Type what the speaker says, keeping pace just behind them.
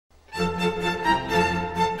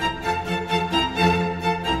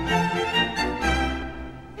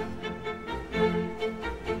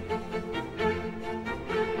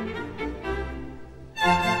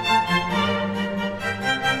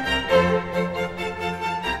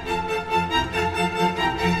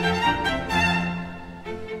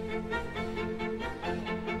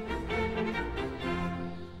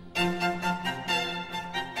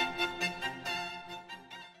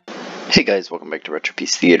guys, welcome back to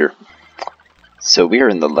Retropiece Theater. So we are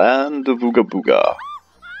in the land of OOGA BOOGA.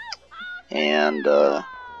 And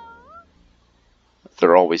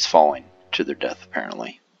they're always falling to their death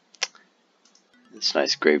apparently. This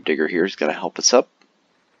nice gravedigger here is going to help us up.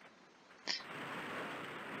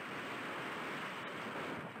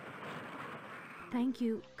 Thank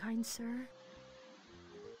you, kind sir.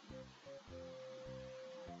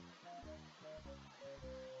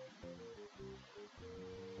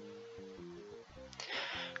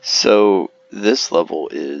 So this level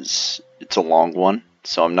it's a long one,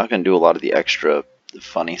 so I'm not going to do a lot of the extra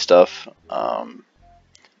funny stuff.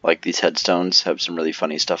 Like these headstones have some really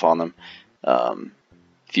funny stuff on them.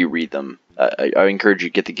 If you read them, I encourage you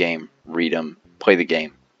to get the game, read them, play the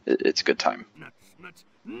game. It's a good time.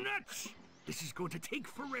 Nuts! This is going to take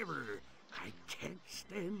forever. I can't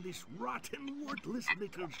stand this rotten, worthless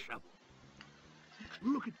little shovel.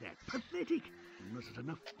 Look at that, pathetic. Unless it's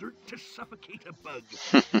enough dirt to suffocate a bug.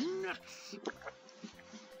 Nuts!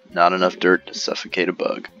 Not enough dirt to suffocate a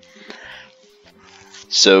bug.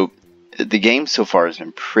 So, the game so far has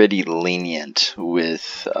been pretty lenient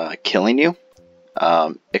with killing you.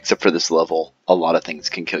 Except for this level, a lot of things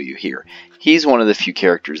can kill you here. He's one of the few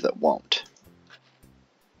characters that won't.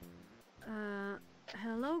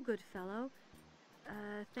 Hello, good fellow.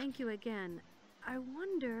 Thank you again. I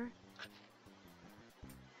wonder...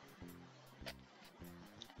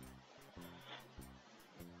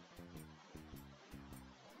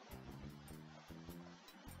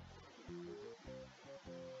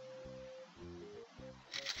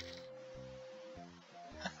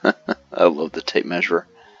 I love the tape measure.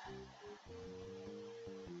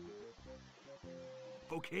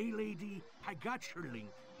 Okay, lady, I got your link.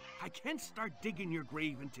 I can't start digging your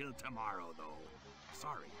grave until tomorrow, though.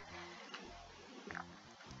 Sorry.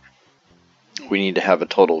 We need to have a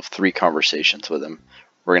total of 3 conversations with him.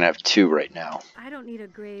 We're going to have 2 right now. I don't need a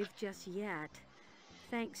grave just yet.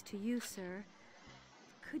 Thanks to you, sir.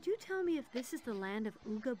 Could you tell me if this is the land of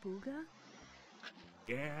OOGA BOOGA?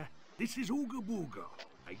 Yeah, this is OOGA BOOGA,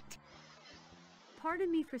 right?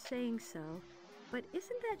 Pardon me for saying so, but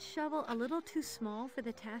isn't that shovel a little too small for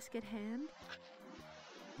the task at hand?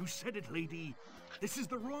 You said it, lady. This is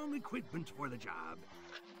the wrong equipment for the job.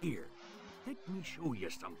 Here, let me show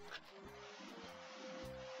you something.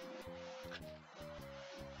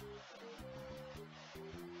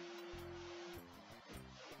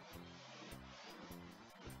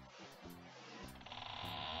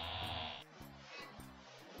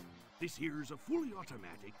 This here's a fully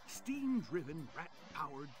automatic, steam-driven,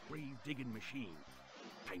 rat-powered grave-digging machine.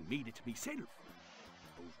 I made it myself.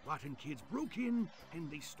 Those rotten kids broke in, and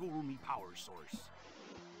they stole me power source.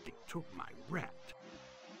 They took my rat.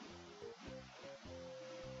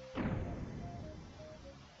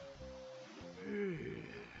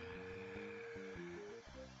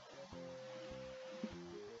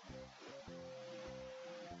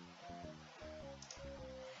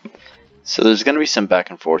 So there's going to be some back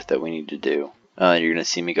and forth that we need to do. You're going to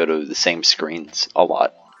see me go to the same screens a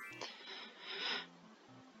lot.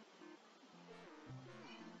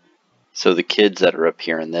 So the kids that are up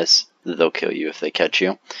here in this, they'll kill you if they catch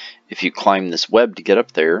you. If you climb this web to get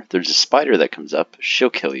up there, there's a spider that comes up. She'll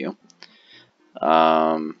kill you.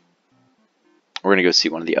 We're going to go see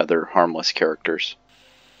one of the other harmless characters.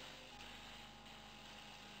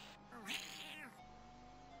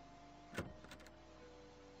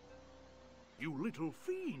 You little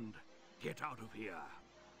fiend! Get out of here!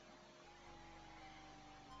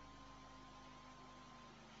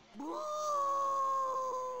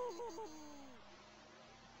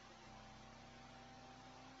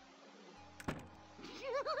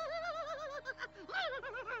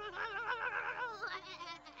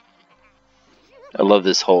 I love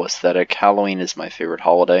this whole aesthetic. Halloween is my favorite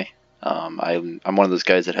holiday. I'm one of those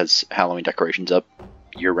guys that has Halloween decorations up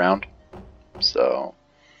year round. So...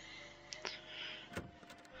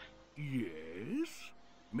 Yes?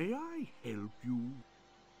 May I help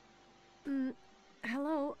you?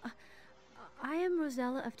 Hello. I am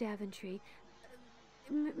Rosella of Daventry.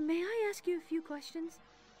 May I ask you a few questions?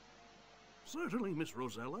 Certainly, Miss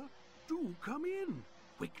Rosella. Do come in.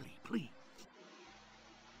 Quickly, please.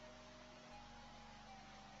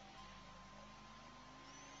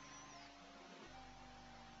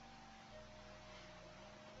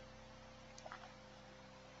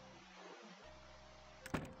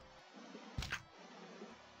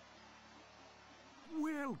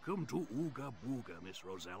 Welcome to OOGA BOOGA, Miss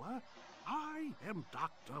Rosella. I am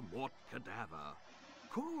Dr. Mort Cadaver,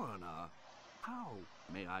 coroner. How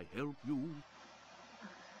may I help you?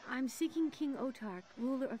 I'm seeking King Otark,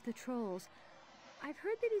 ruler of the trolls. I've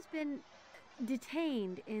heard that he's been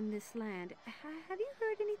detained in this land. Have you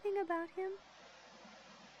heard anything about him?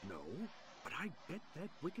 No, but I bet that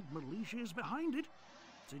wicked militia is behind it.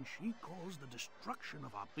 Since she caused the destruction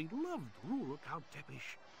of our beloved ruler, Count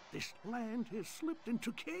Tepish, this land has slipped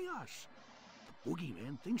into chaos. The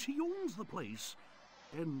boogeyman thinks he owns the place,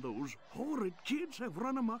 and those horrid kids have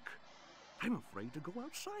run amok. I'm afraid to go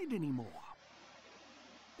outside anymore.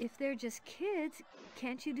 If they're just kids,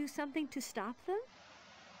 can't you do something to stop them?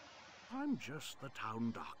 I'm just the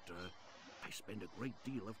town doctor. I spend a great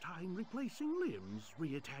deal of time replacing limbs,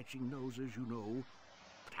 reattaching noses, you know.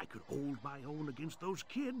 But I could hold my own against those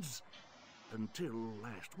kids. Until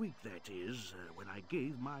last week, that is, when I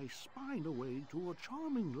gave my spine away to a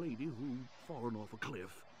charming lady who'd fallen off a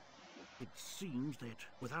cliff. It seems that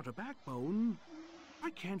without a backbone, I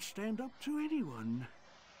can't stand up to anyone.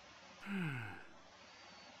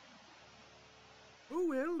 Oh,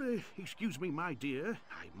 well, excuse me, my dear.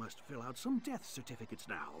 I must fill out some death certificates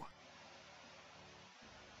now.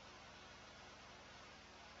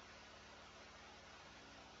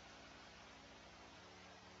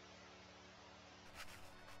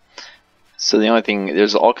 So the only thing,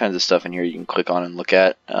 there's all kinds of stuff in here you can click on and look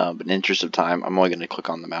at, but in the interest of time, I'm only going to click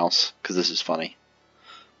on the mouse, because this is funny.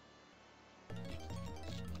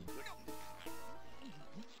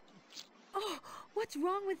 Oh, what's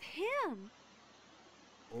wrong with him?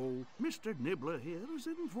 Oh, Mr. Nibbler here is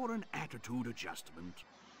in for an attitude adjustment.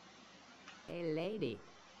 Hey, lady.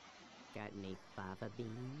 Got any fava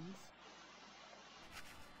beans?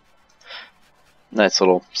 Nice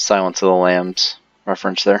little Silence of the Lambs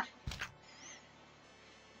reference there.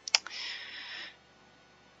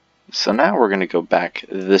 So now we're going to go back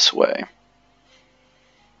this way.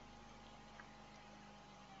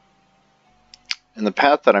 In the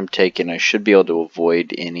path that I'm taking, I should be able to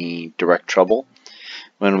avoid any direct trouble.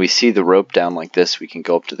 When we see the rope down like this, we can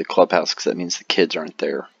go up to the clubhouse because that means the kids aren't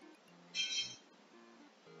there.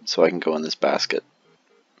 So I can go in this basket.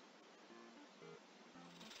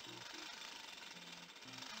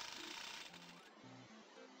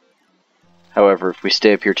 However, if we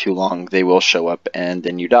stay up here too long, they will show up and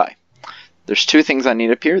then you die. There's two things I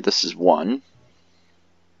need up here. This is one.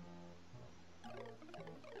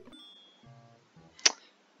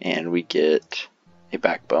 And we get a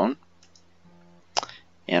backbone.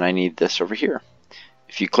 And I need this over here.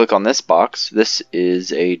 If you click on this box, this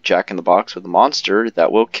is a jack-in-the-box with a monster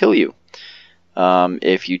that will kill you.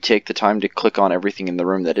 If you take the time to click on everything in the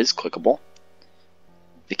room that is clickable,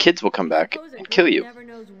 the kids will come back and kill you. Never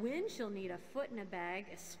knows when she'll need a foot in a bag,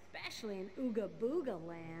 especially in OOGA BOOGA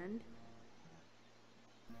land.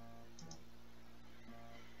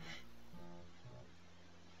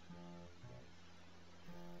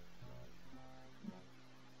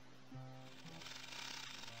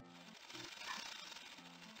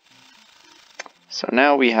 So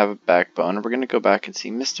now we have a backbone, and we're going to go back and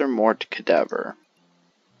see Mr. Mort Cadaver.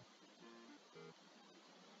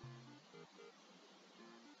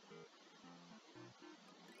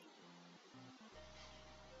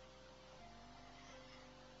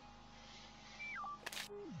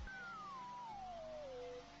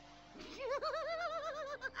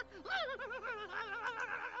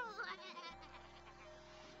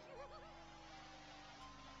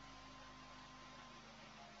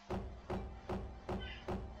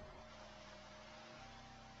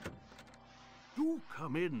 Do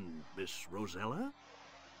come in, Miss Rosella.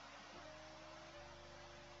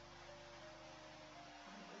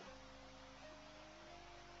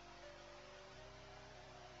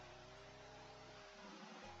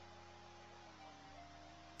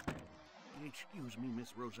 Excuse me,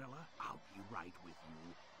 Miss Rosella. I'll be right with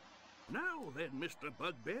you. Now then, Mr.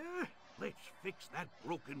 Bugbear, let's fix that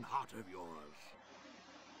broken heart of yours.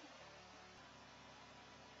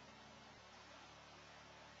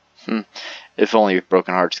 If only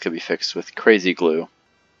broken hearts could be fixed with crazy glue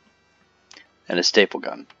and a staple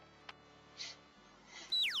gun.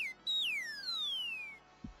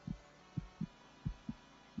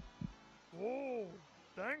 Oh,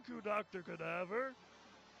 thank you, Dr. Cadaver.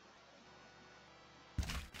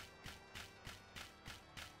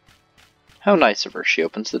 How nice of her. She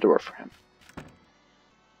opens the door for him.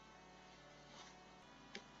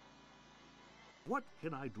 What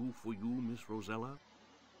can I do for you, Miss Rosella?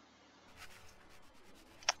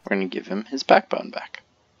 We're going to give him his backbone back.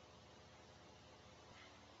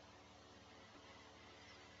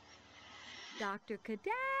 Dr.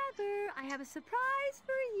 Cadaver, I have a surprise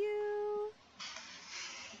for you.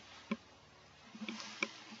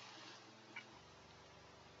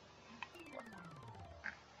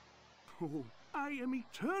 Oh, I am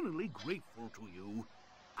eternally grateful to you.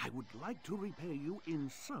 I would like to repay you in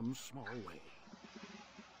some small way.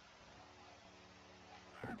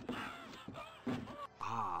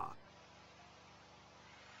 Ah.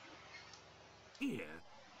 Here,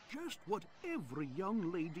 just what every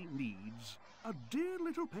young lady needs. A dear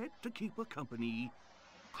little pet to keep her company.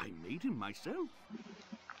 I made him myself.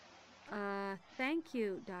 Thank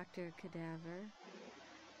you, Dr. Cadaver.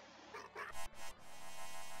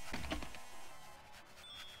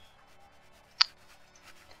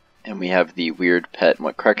 And we have the weird pet, and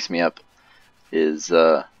what cracks me up is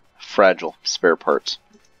fragile spare parts.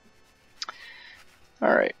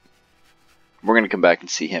 Alright. We're going to come back and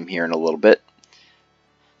see him here in a little bit.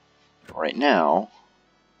 Right now,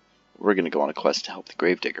 we're going to go on a quest to help the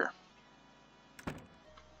gravedigger.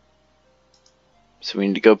 So we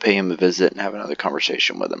need to go pay him a visit and have another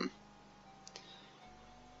conversation with him.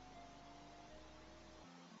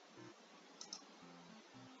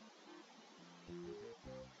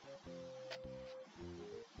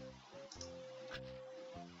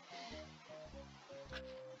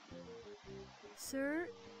 Sir,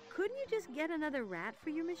 couldn't you just get another rat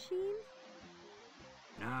for your machine?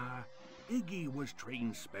 Nah, Iggy was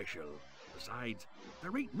trained special. Besides,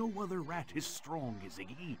 there ain't no other rat as strong as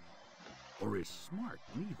Iggy. Or as smart,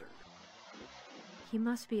 neither. He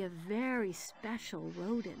must be a very special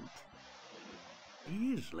rodent.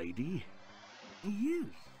 He is, lady. He is.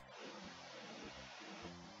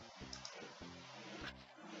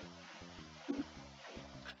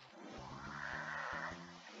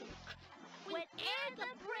 Whenever the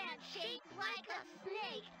branch shaped like a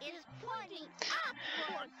snake is pointing up,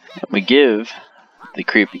 We give the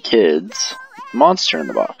creepy kids the monster in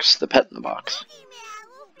the box, the pet in the box.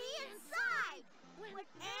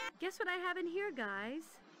 Guess what I have in here, guys?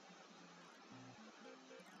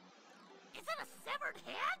 Is it a severed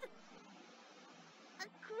head? A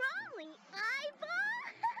crawling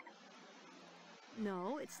eyeball?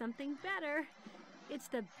 No, it's something better. It's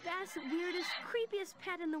the best, weirdest, creepiest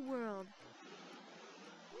pet in the world.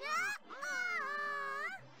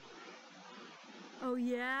 Oh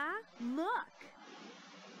yeah? Look!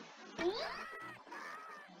 Give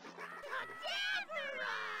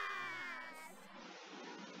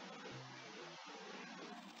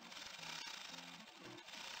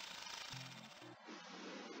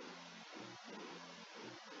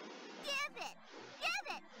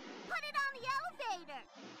it! Put it on the elevator!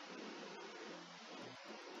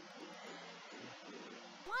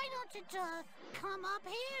 Why don't you just come up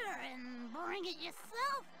here and bring it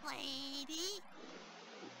yourself, lady?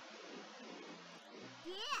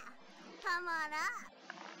 Yeah, come on up.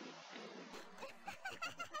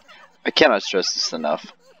 I cannot stress this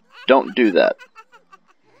enough. Don't do that.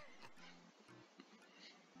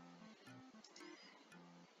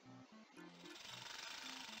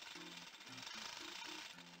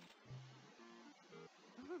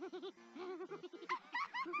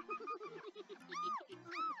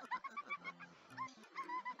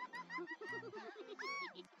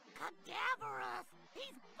 Cadaverous!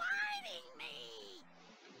 He's biting me!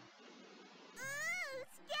 Ooh,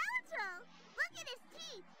 Skeletal! Look at his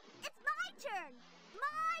teeth! It's my turn!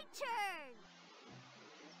 My turn!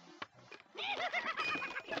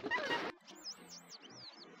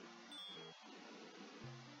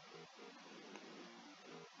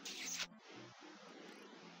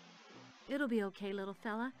 It'll be okay, little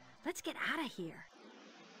fella. Let's get out of here.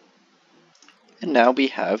 And now we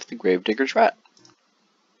have the gravedigger's rat.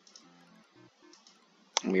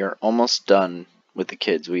 We are almost done with the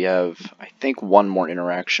kids. We have, I think, one more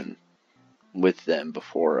interaction with them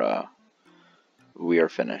before we are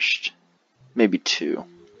finished. Maybe two.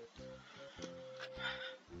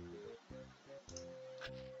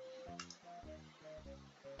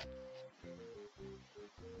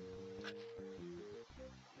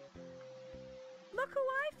 Look who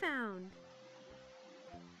I found.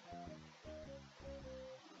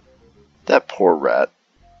 That poor rat.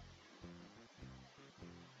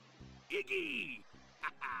 Iggy!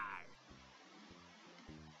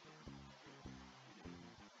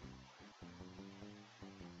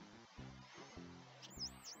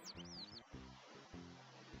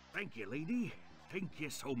 Thank you, lady. Thank you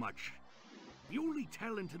so much. The only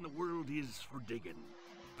talent in the world is for digging.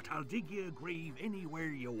 But I'll dig you a grave anywhere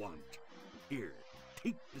you want. Here,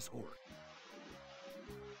 take this horse.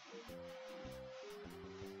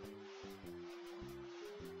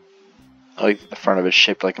 I like the front of it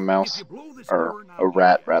shaped like a mouse. If you blow this Or horn, a I'll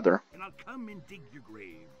rat, get you, rather. And I'll come and dig your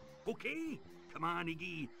grave. Okay? Come on,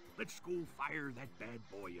 Iggy. Let's go fire that bad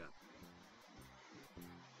boy up.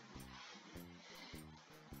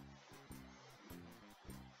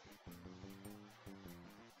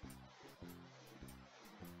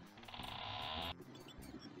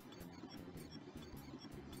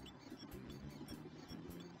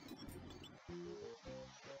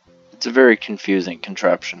 It's a very confusing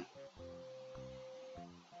contraption.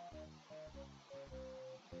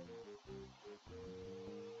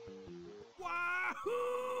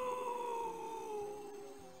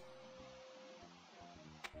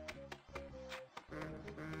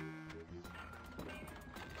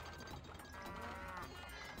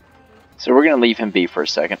 So we're going to leave him be for a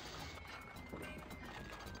second.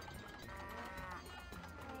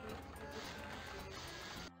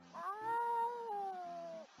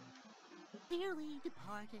 Dearly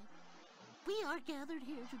departed, we are gathered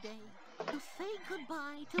here today to say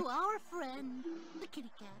goodbye to our friend, the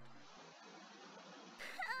kitty cat.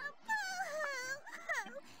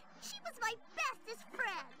 Boo-hoo! She was my bestest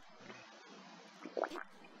friend. It's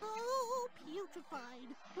so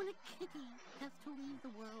putrefied when a kitty has to leave the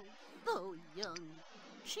world so young.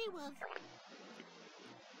 She was...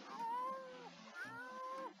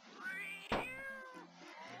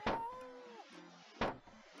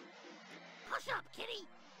 Hush up, kitty!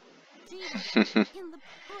 She was in the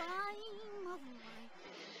prime of life.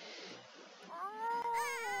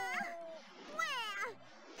 Wah!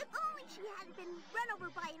 If only she hadn't been run over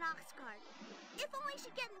by an ox cart. If only she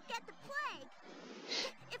didn't get the plague.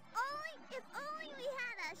 If only we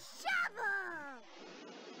had a shovel!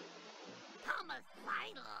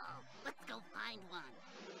 Homicidal! Let's go find one.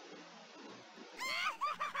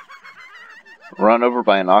 Run over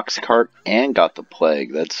by an ox cart and got the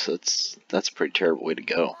plague. That's a pretty terrible way to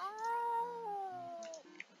go.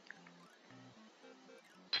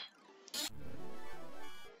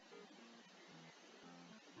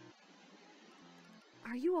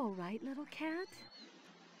 Are you all right, little cat?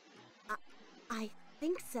 I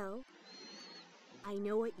think so. I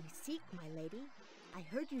know what you seek, my lady. I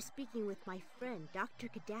heard you speaking with my friend, Dr.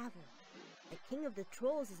 Cadaver. The king of the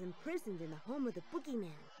trolls is imprisoned in the home of the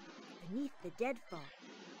boogeyman, beneath the deadfall.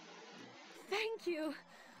 Thank you.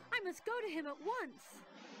 I must go to him at once.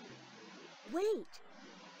 Wait!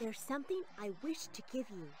 There's something I wish to give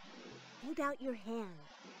you. Hold out your hand.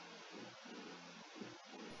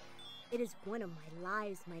 It is one of my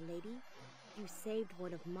lives, my lady. You saved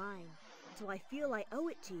one of mine, so I feel I owe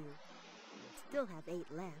it to you. Still have 8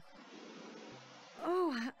 left.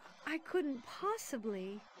 Oh, I couldn't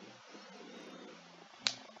possibly.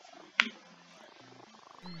 You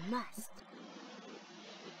must.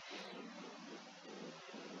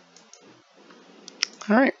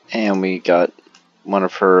 Alright, and we got one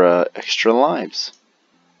of her extra lives.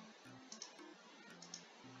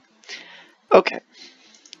 Okay.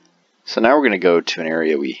 So now we're going to go to an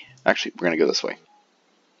area we're going to go this way.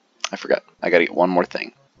 I forgot. I got to get one more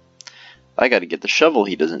thing. I got to get the shovel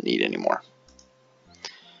he doesn't need anymore.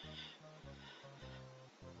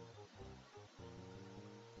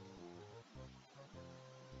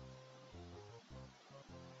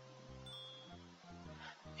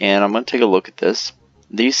 And I'm going to take a look at this.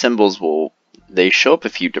 These symbols they show up a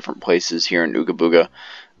few different places here in OOGA BOOGA,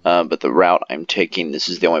 but the route I'm taking, this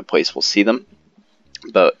is the only place we'll see them.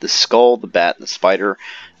 But the skull, the bat, and the spider,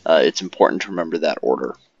 it's important to remember that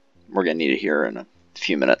order. We're going to need it here in a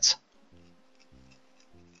few minutes.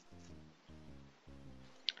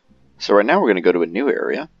 So right now we're going to go to a new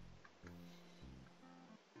area.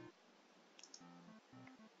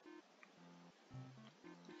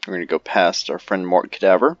 We're going to go past our friend Mort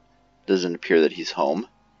Cadaver. Doesn't appear that he's home.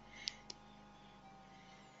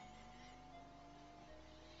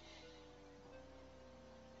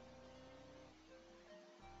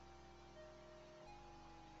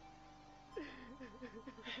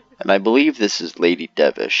 And I believe this is Lady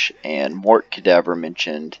Devish, and Mort Cadaver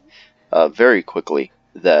mentioned very quickly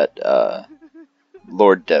that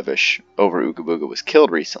Lord Devish over OOGA BOOGA was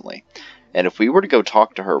killed recently. And if we were to go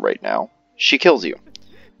talk to her right now, she kills you.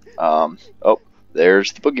 Oh,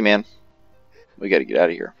 there's the boogeyman. We gotta get out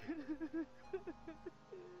of here.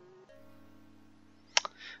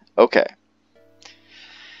 Okay.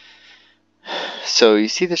 So you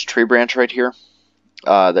see this tree branch right here?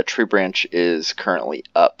 That tree branch is currently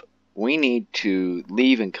up. We need to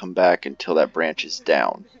leave and come back until that branch is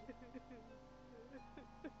down.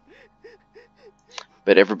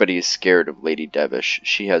 But everybody is scared of Lady Devish.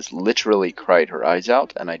 She has literally cried her eyes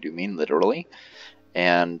out, and I do mean literally.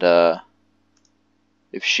 And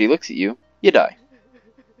if she looks at you, you die.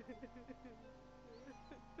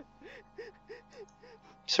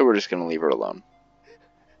 So we're just going to leave her alone.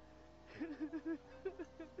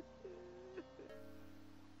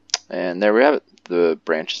 And there we have it. The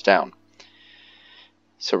branch is down.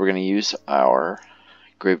 So we're going to use our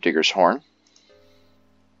Gravedigger's Horn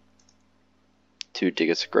to dig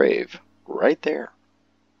us a grave right there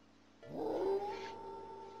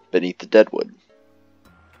beneath the deadwood.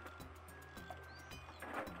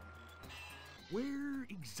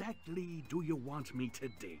 exactly do you want me to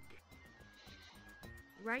dig?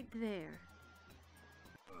 Right there.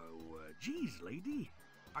 Oh, geez, lady.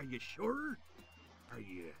 Are you sure? Are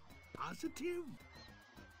you positive?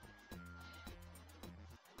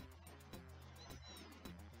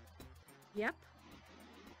 Yep.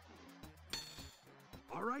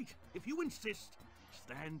 All right, if you insist.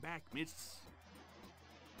 Stand back, miss.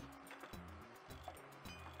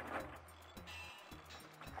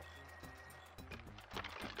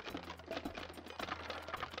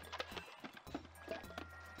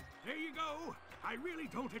 There you go. I really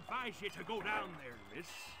don't advise you to go down there, miss.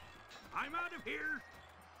 I'm out of here.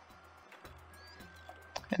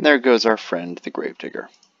 And there goes our friend, the gravedigger.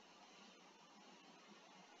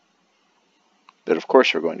 But of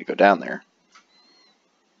course we're going to go down there.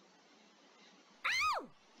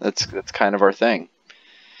 That's kind of our thing.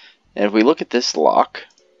 And if we look at this lock,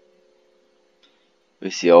 we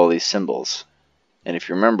see all these symbols. And if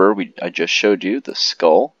you remember, I just showed you the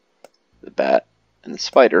skull, the bat, and the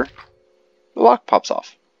spider. The lock pops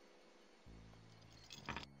off.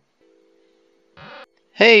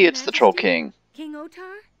 Hey, it's the Troll King. King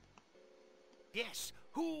Otar? Yes,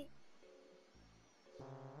 who?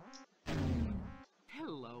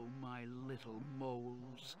 Hello, my little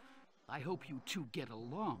moles. I hope you two get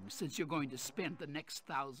along, since you're going to spend the next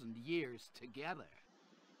 1,000 years together.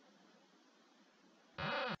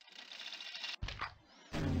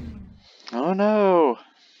 Oh no.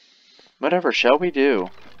 Whatever shall we do?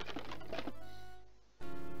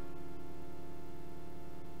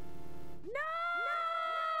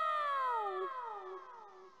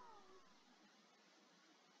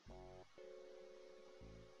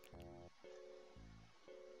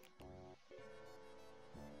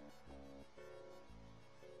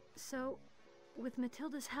 So, with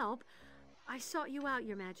Matilda's help, I sought you out,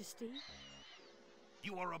 Your Majesty.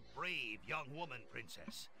 You are a brave young woman,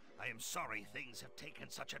 Princess. I am sorry things have taken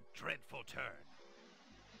such a dreadful turn.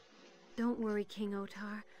 Don't worry, King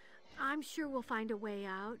Otar. I'm sure we'll find a way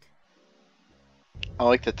out. I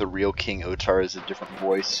like that the real King Otar is a different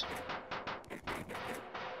voice.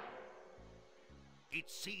 It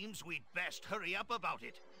seems we'd best hurry up about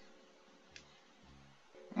it.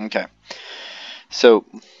 Okay. So,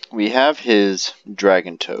 we have his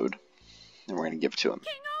dragon toad, and we're going to give it to him.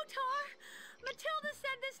 King Otar! Matilda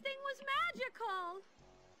said this thing was magical!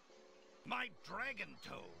 My dragon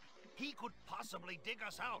toad. He could possibly dig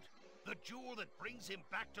us out. The jewel that brings him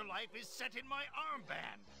back to life is set in my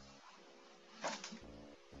armband.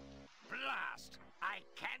 Blast! I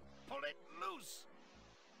can't pull it loose.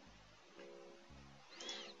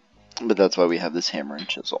 But that's why we have this hammer and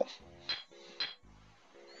chisel.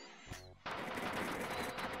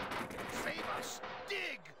 Save us!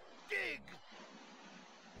 Dig! Dig!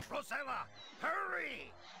 Rosella,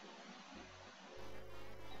 hurry!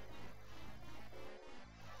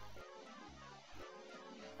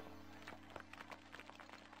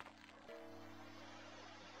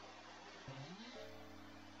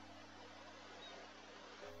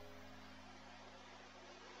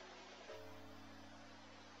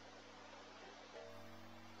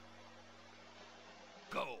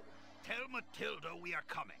 Go. Tell Matilda we are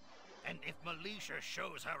coming. And if Melisha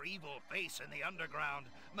shows her evil face in the underground,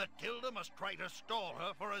 Matilda must try to stall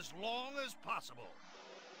her for as long as possible.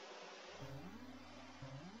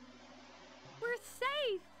 We're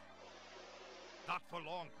safe! Not for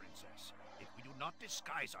long, Princess. If we do not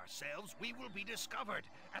disguise ourselves, we will be discovered,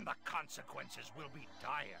 and the consequences will be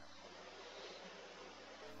dire.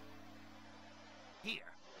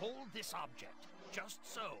 Here, hold this object, just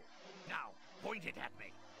so. Now, point it at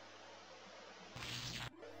me.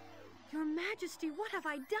 Your Majesty, what have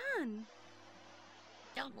I done?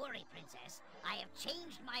 Don't worry, Princess. I have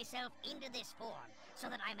changed myself into this form so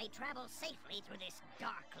that I may travel safely through this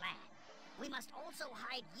dark land. We must also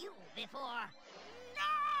hide you before... No!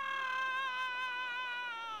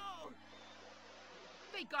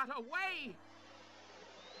 They got away!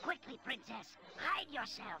 Quickly, Princess. Hide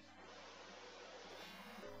yourself.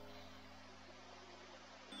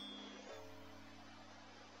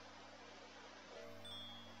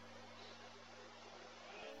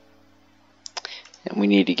 And we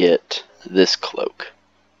need to get this cloak.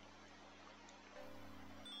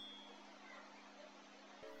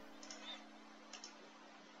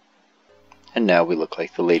 And now we look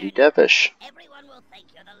like the Lady Devish. Everyone will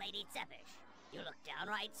think you're the Lady Zeppish. You look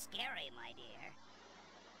downright scary, my dear.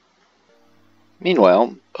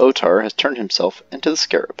 Meanwhile, Otar has turned himself into the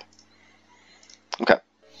scarab. Okay.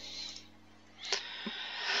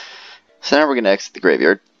 So now we're going to exit the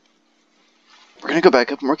graveyard. We're going to go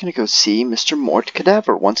back up and we're going to go see Mr. Mort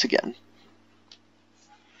Cadaver once again.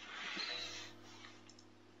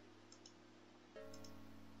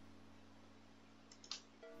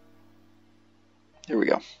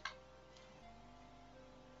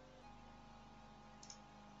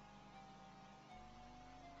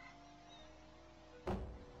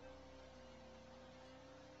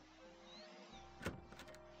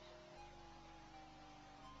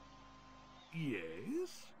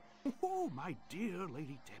 Yes? Oh, my dear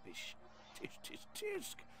Lady Debbish.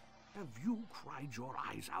 Tisk. Have you cried your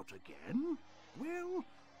eyes out again? Well,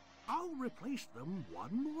 I'll replace them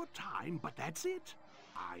one more time, but that's it.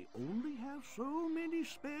 I only have so many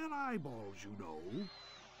spare eyeballs, you know.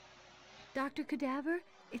 Dr. Cadaver,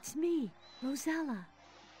 it's me, Rosella.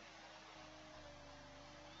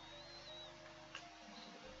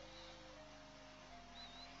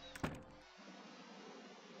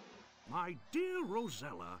 My dear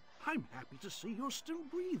Rosella, I'm happy to see you're still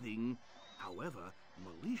breathing. However,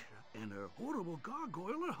 Militia and her horrible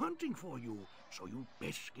gargoyle are hunting for you, so you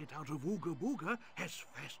best get out of Ooga Booga as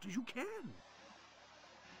fast as you can.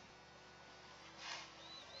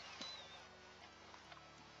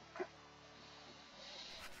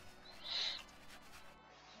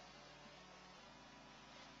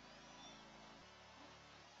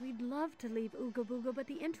 We'd love to leave Ooga Booga, but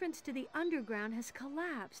the entrance to the underground has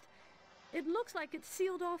collapsed. It looks like it's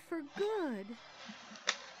sealed off for good.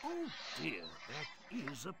 Oh dear, that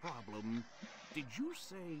is a problem. Did you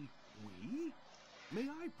say we? May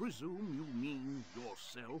I presume you mean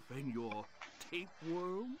yourself and your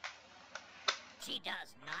tapeworm? She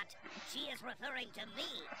does not. She is referring to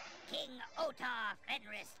me, King Otar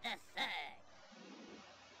Fenris III.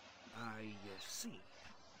 I see.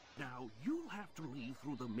 Now, you'll have to leave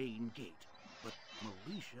through the main gate, but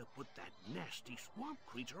Militia put that nasty swamp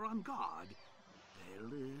creature on guard.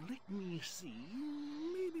 Well, let me see.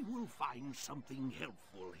 Maybe we'll find something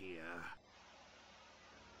helpful here.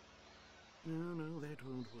 No, that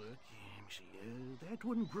won't work. Let me see. That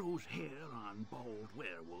one grows hair on bald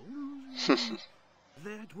werewolves.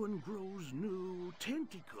 That one grows new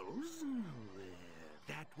tentacles.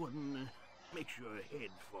 That one makes your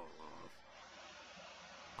head fall off.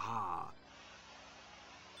 Ah.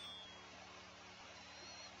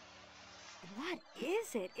 What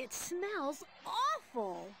is it? It smells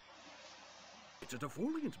awful. It's a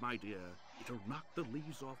defoliant, my dear. It'll knock the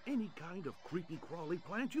leaves off any kind of creepy-crawly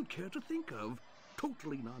plant you'd care to think of.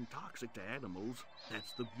 Totally non-toxic to animals.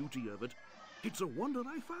 That's the beauty of it. It's a wonder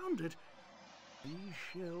I found it. These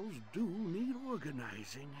shells do need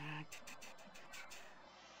organizing.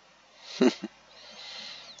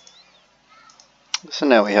 So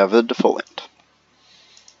now we have the defoliant.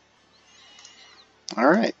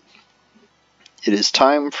 Alright. It is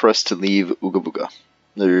time for us to leave Ooga Booga.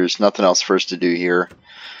 There's nothing else for us to do here.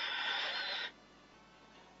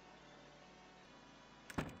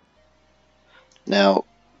 Now,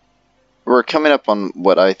 we're coming up on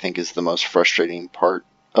what I think is the most frustrating part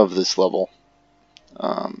of this level.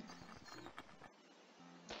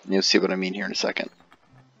 You'll see what I mean here in a second.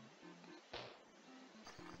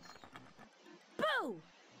 Boo!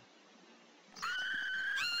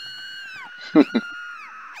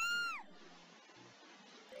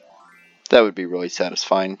 That would be really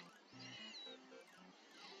satisfying.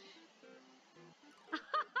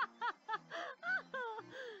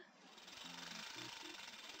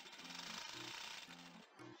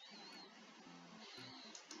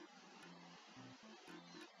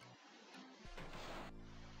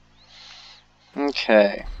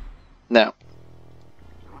 Okay, now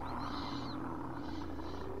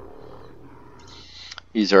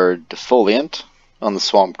use our defoliant on the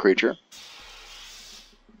swamp creature.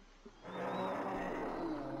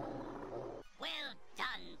 Well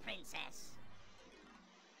done, Princess.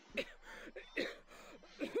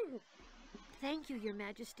 Thank you, Your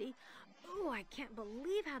Majesty. Oh, I can't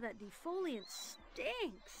believe how that defoliant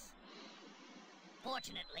stinks.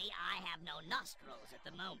 Fortunately, I have no nostrils at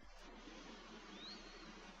the moment.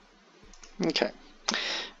 Okay,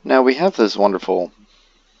 now we have this wonderful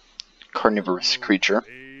carnivorous creature.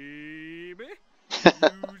 Baby, you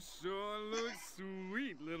sure look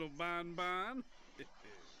sweet, little bonbon.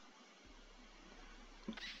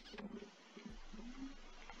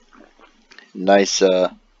 Nice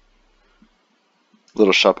Little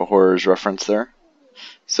Shop of Horrors reference there.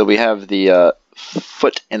 So we have the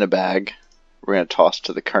foot in a bag. We're going to toss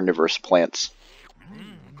to the carnivorous plants.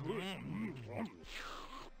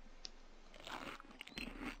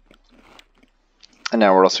 And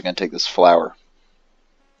now we're also going to take this flower.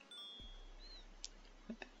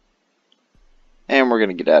 And we're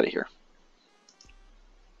going to get out of here.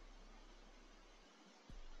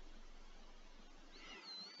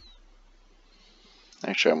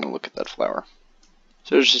 Actually, I'm going to look at that flower.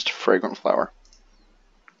 So there's just a fragrant flower.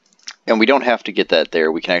 And we don't have to get that there.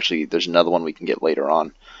 We can actually, there's another one we can get later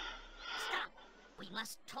on. Stop. We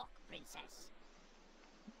must talk, Princess.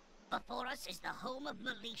 Before us is the home of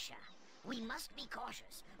Militia. We must be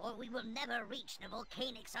cautious, or we will never reach the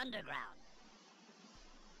volcanics underground.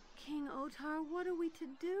 King Otar, what are we to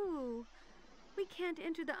do? We can't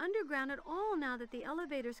enter the underground at all now that the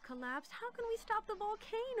elevator's collapsed. How can we stop the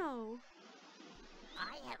volcano?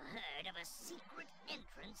 I have heard of a secret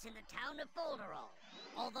entrance in the town of Folderol,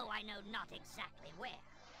 although I know not exactly where.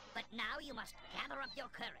 But now you must gather up your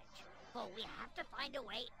courage, for we have to find a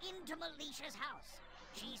way into Melicia's house.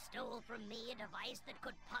 She stole from me a device that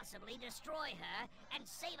could possibly destroy her and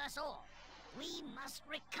save us all. We must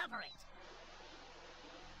recover it.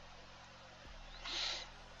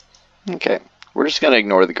 Okay, we're just going to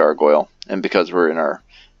ignore the gargoyle, and because we're in our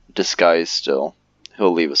disguise still,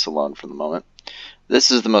 he'll leave us alone for the moment. This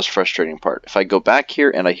is the most frustrating part. If I go back here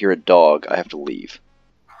and I hear a dog, I have to leave.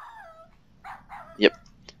 Yep,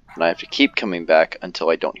 and I have to keep coming back until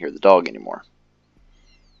I don't hear the dog anymore.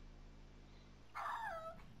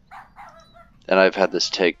 And I've had this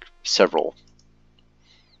take several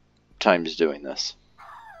times doing this.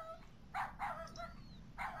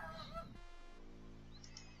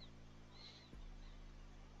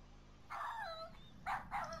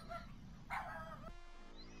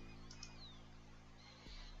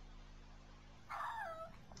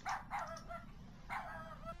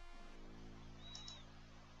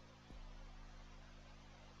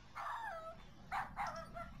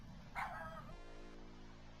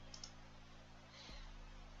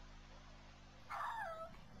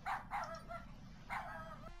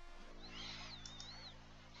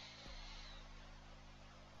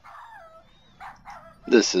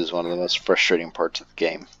 This is one of the most frustrating parts of the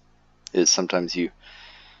game, is sometimes you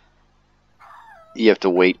have to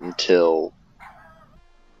wait until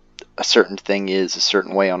a certain thing is a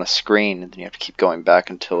certain way on a screen, and then you have to keep going back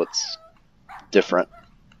until it's different.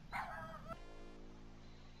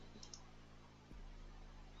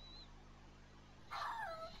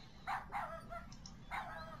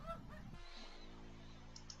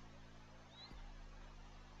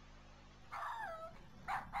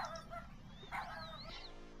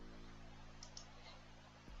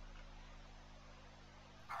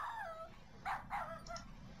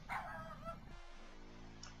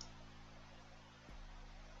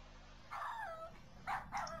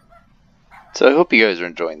 So I hope you guys are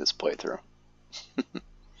enjoying this playthrough.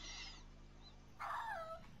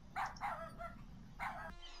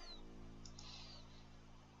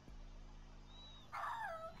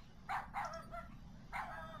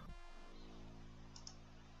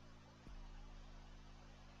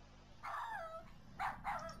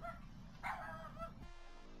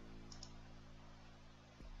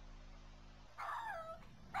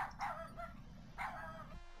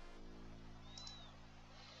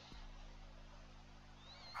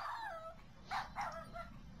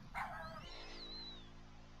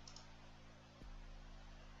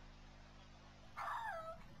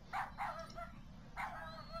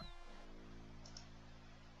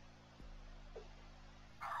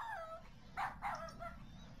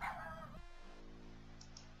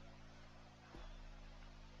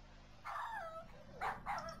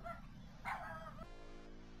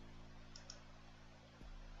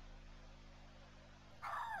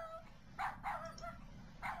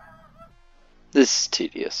 This is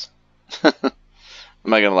tedious. I'm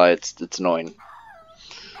not gonna lie, it's annoying.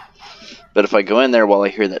 But if I go in there while I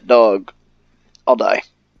hear that dog, I'll die.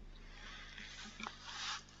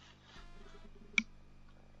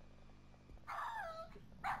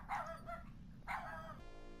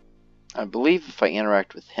 I believe if I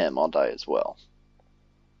interact with him, I'll die as well.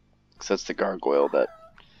 Because that's the gargoyle that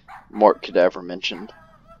Mort Cadaver mentioned.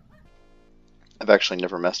 I've actually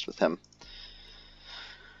never messed with him.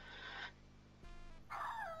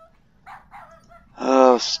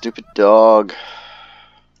 Oh, stupid dog.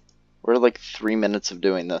 We're like 3 minutes of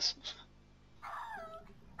doing this.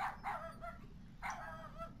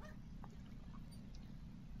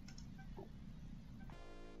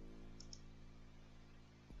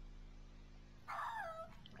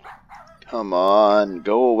 Come on,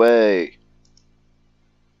 go away.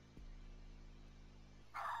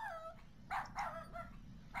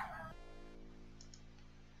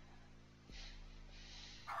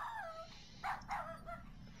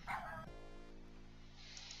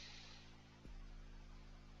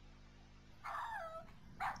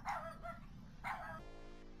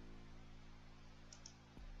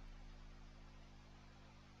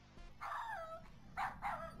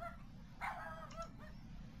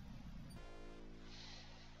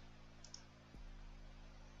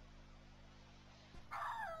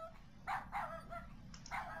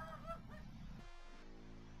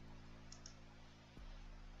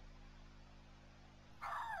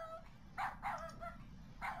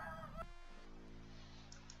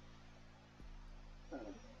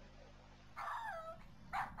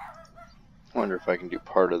 I wonder if I can do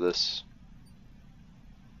part of this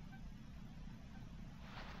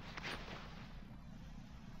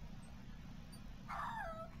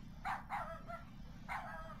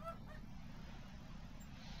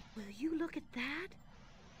you look at that?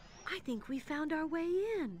 I think we found our way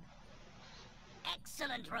in.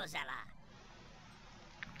 Excellent, Rosella.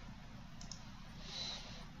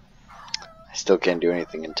 I still can't do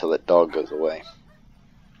anything until that dog goes away.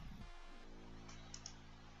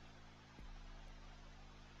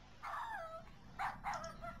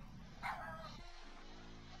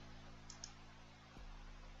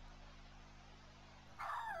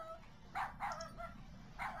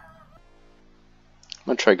 I'm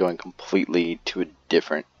going to try going completely to a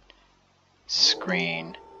different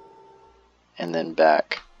screen and then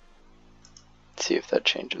back. See if that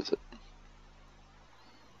changes it.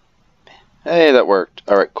 Hey, that worked.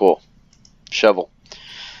 Alright, cool. Shovel.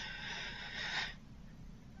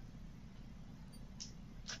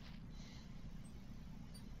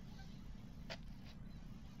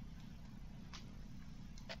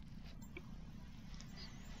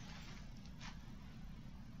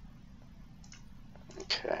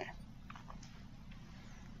 Okay.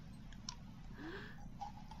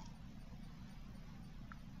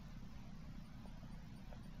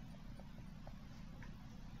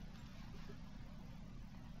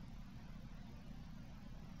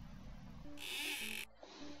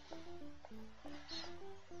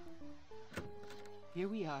 Here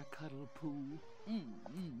we are, Cuddle Poo.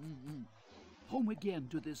 Home again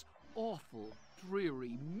to this awful,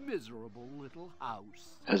 dreary, miserable little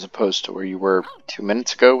house. As opposed to where you were 2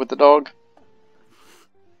 minutes ago with the dog.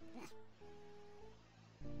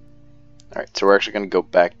 Alright, so we're actually going to go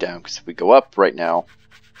back down, because if we go up right now,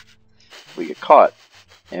 we get caught.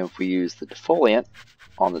 And if we use the defoliant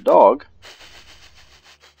on the dog,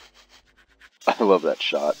 I love that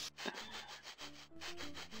shot.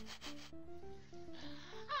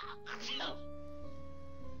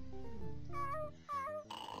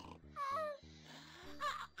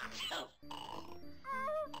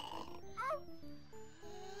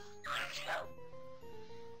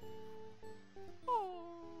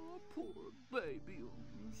 Oh, poor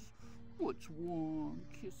babies. What's wrong,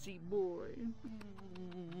 kissy boy?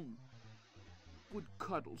 Would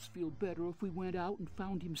Cuddles feel better if we went out and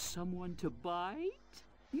found him someone to bite?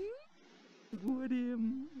 Would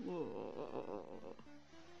him? Oh.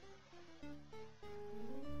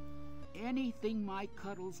 Anything my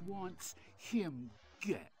Cuddles wants, him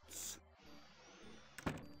gets.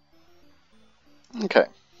 Okay.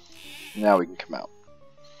 Now we can come out.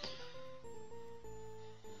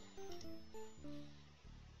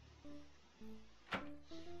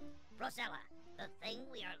 Rosella, the thing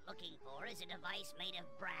we are looking for is a device made of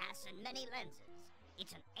brass and many lenses.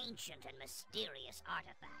 It's an ancient and mysterious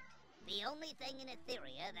artifact. The only thing in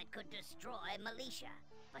Etheria that could destroy Militia.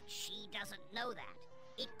 But she doesn't know that.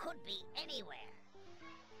 It could be anywhere.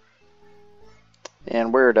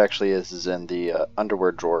 And where it actually is in the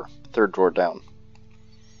underwear drawer, 3rd drawer down.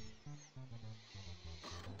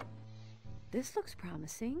 This looks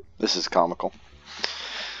promising. This is comical.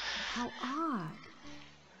 How odd.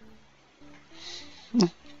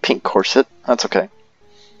 Pink corset, that's okay.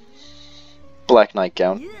 Black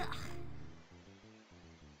nightgown. Yeah.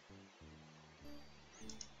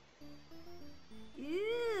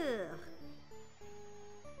 Ew.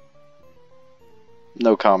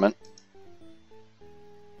 No comment.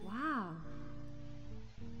 Wow.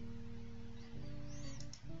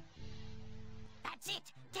 That's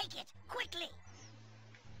it! Take it! Quickly!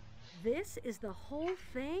 This is the whole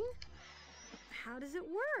thing? How does it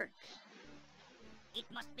work? It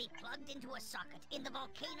must be plugged into a socket in the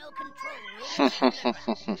volcano control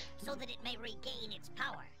room so that it may regain its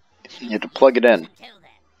power. You have to plug it in. Until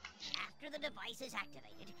then, after the device is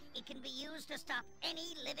activated, it can be used to stop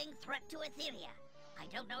any living threat to Etheria. I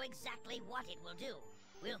don't know exactly what it will do.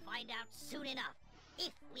 We'll find out soon enough,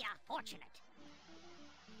 if we are fortunate.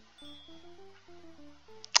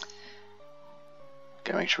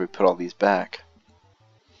 Gotta make sure we put all these back.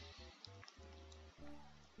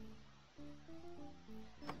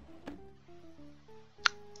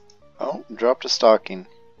 Oh, dropped a stocking.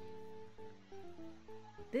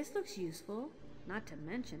 This looks useful, not to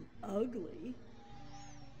mention ugly.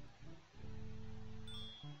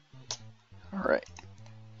 Alright.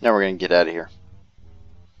 Now we're gonna get out of here.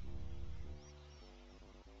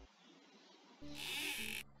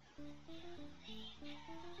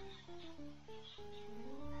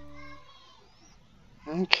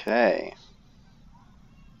 Okay.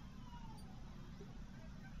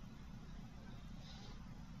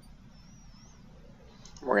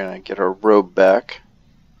 We're gonna get our robe back.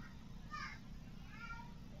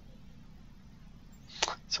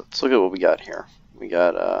 So let's look at what we got here. We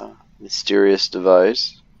got a mysterious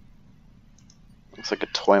device. Looks like a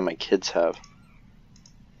toy my kids have.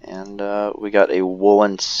 And we got a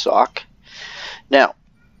woolen sock. Now,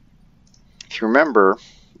 if you remember,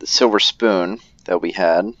 the silver spoon that we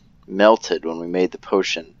had melted when we made the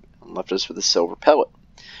potion and left us with a silver pellet.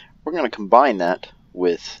 We're going to combine that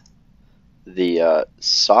with the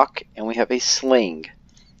sock, and we have a sling.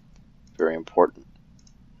 Very important.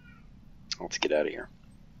 Let's get out of here.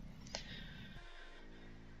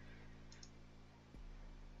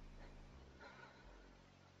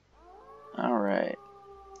 Alright.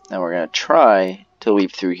 Now we're going to try to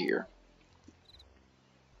leap through here.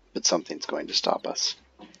 But something's going to stop us.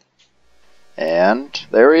 And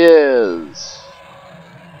there he is!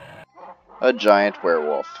 A giant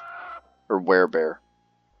werewolf. Or werebear.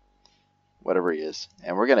 Whatever he is.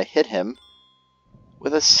 And we're going to hit him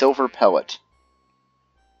with a silver pellet.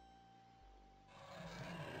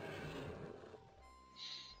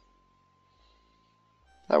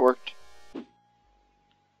 That worked.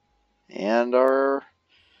 And our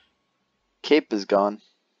cape is gone.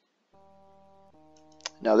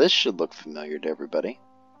 Now this should look familiar to everybody.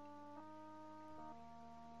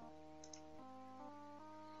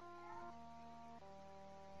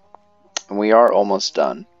 And we are almost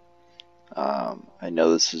done. I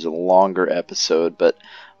know this is a longer episode, but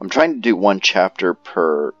I'm trying to do one chapter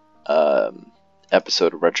per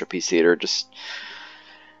episode of Retropiece Theater, just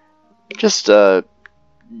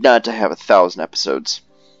not to have 1,000 episodes,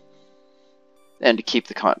 and to keep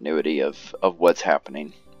the continuity of what's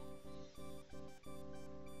happening.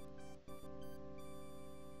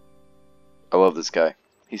 I love this guy.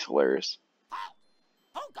 He's hilarious.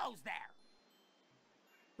 Who goes there?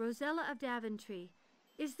 Rosella of Daventry.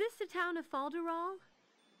 Is this the town of Falderall?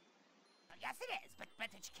 Yes, it is, but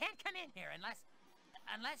you can't come in here unless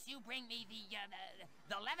you bring me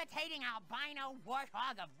the levitating albino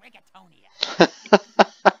warthog of Rigatonia.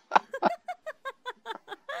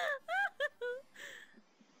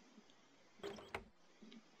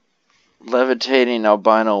 Levitating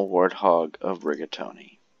albino warthog of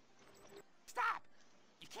Rigatoni. Stop!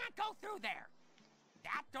 You can't go through there.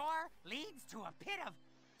 That door leads to a pit of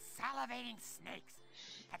salivating snakes.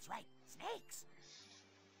 That's right, snakes.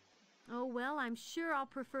 Oh, well, I'm sure I'll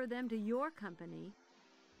prefer them to your company.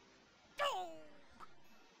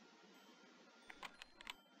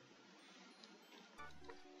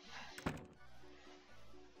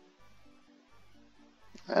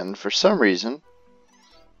 And for some reason,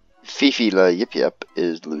 Fifi La Yip Yip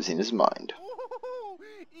is losing his mind. Ooh,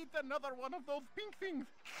 it's another one of those pink things.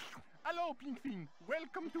 Hello, pink thing.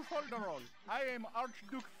 Welcome to Falderall. I am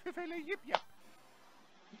Archduke Fifi La Yip Yip.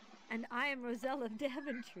 And I am Rosella of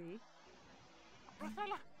Daventry.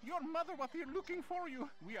 Rosella, your mother was here looking for you.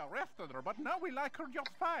 We arrested her, but now we like her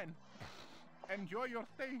just fine. Enjoy your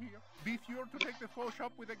stay here. Be sure to take this faux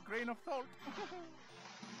shop with a grain of salt.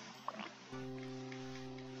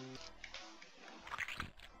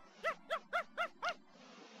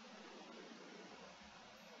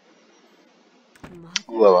 Mother?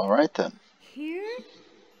 Well, alright then. Here?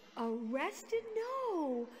 Arrested?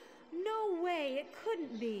 No. No way. It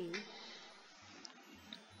couldn't be.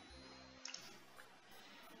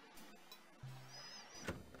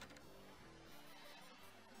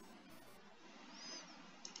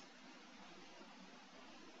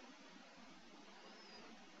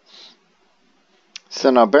 So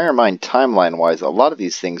now bear in mind, timeline-wise, a lot of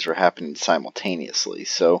these things are happening simultaneously,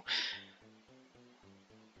 so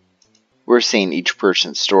we're seeing each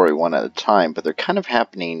person's story one at a time, but they're kind of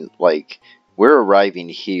happening like we're arriving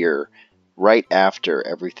here right after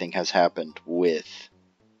everything has happened with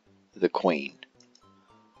the Queen.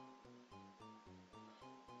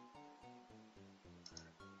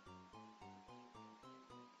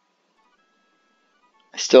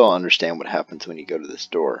 I still don't understand what happens when you go to this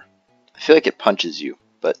door. I feel like it punches you,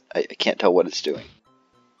 but I can't tell what it's doing.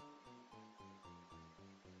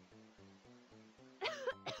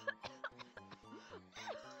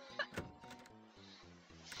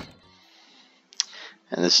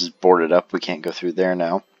 And this is boarded up, we can't go through there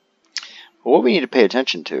now. But what we need to pay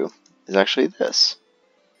attention to is actually this.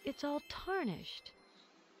 It's all tarnished.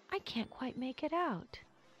 I can't quite make it out.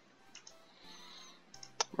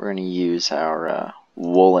 We're going to use our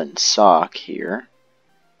woolen sock here.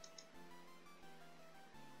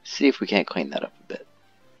 See if we can't clean that up a bit.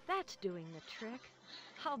 That's doing the trick.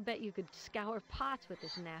 I'll bet you could scour pots with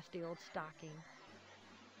this nasty old stocking.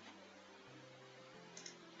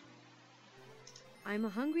 I'm a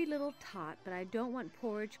hungry little tot, but I don't want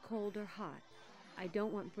porridge cold or hot. I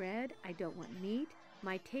don't want bread, I don't want meat.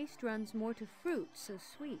 My taste runs more to fruit, so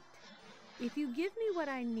sweet. If you give me what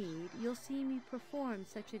I need, you'll see me perform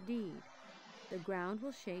such a deed. The ground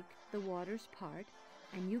will shake, the waters part.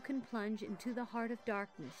 and you can plunge into the heart of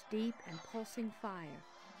darkness, deep and pulsing fire.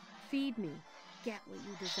 Feed me, get what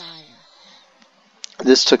you desire.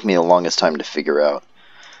 This took me the longest time to figure out,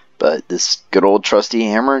 but this good old trusty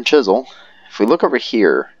hammer and chisel. If we look over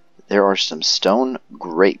here, there are some stone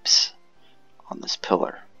grapes on this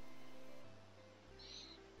pillar.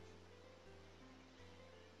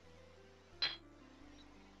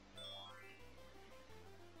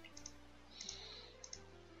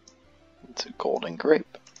 It's a golden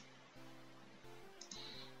grape.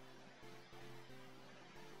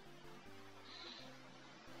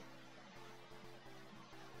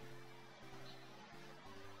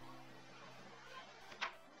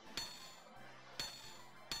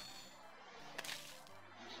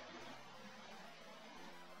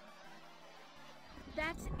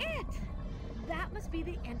 That's it! That must be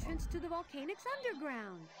the entrance to the volcanics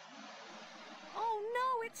underground. Oh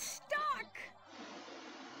no, it's stuck!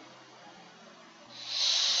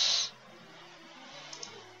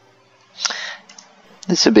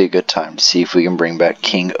 This would be a good time to see if we can bring back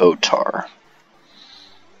King Otar.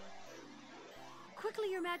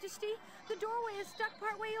 Quickly, Your Majesty! The doorway is stuck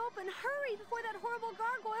partway open. Hurry before that horrible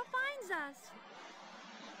gargoyle finds us!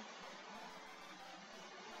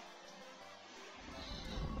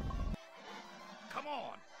 Come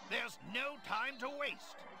on! There's no time to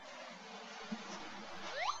waste!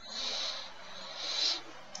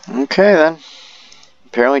 Okay then.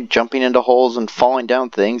 Apparently jumping into holes and falling down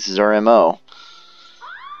things is our MO.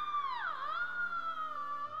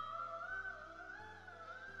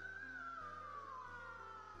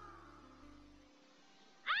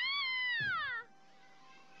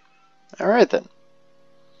 Alright then.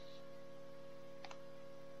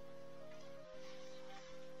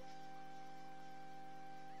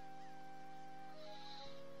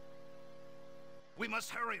 We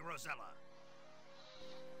must hurry, Rosella.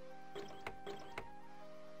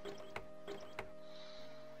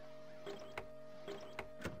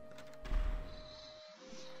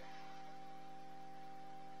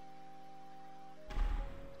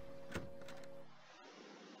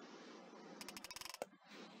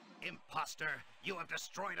 Imposter, you have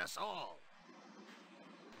destroyed us all.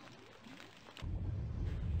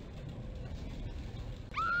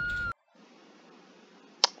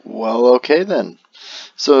 Well, okay then.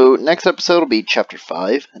 So, next episode will be Chapter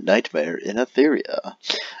 5, Nightmare in Etheria.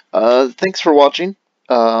 Thanks for watching,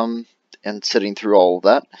 and sitting through all of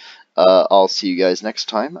that. I'll see you guys next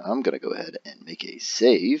time. I'm going to go ahead and make a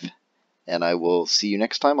save, and I will see you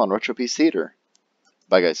next time on Retropiece Theater.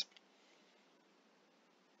 Bye, guys.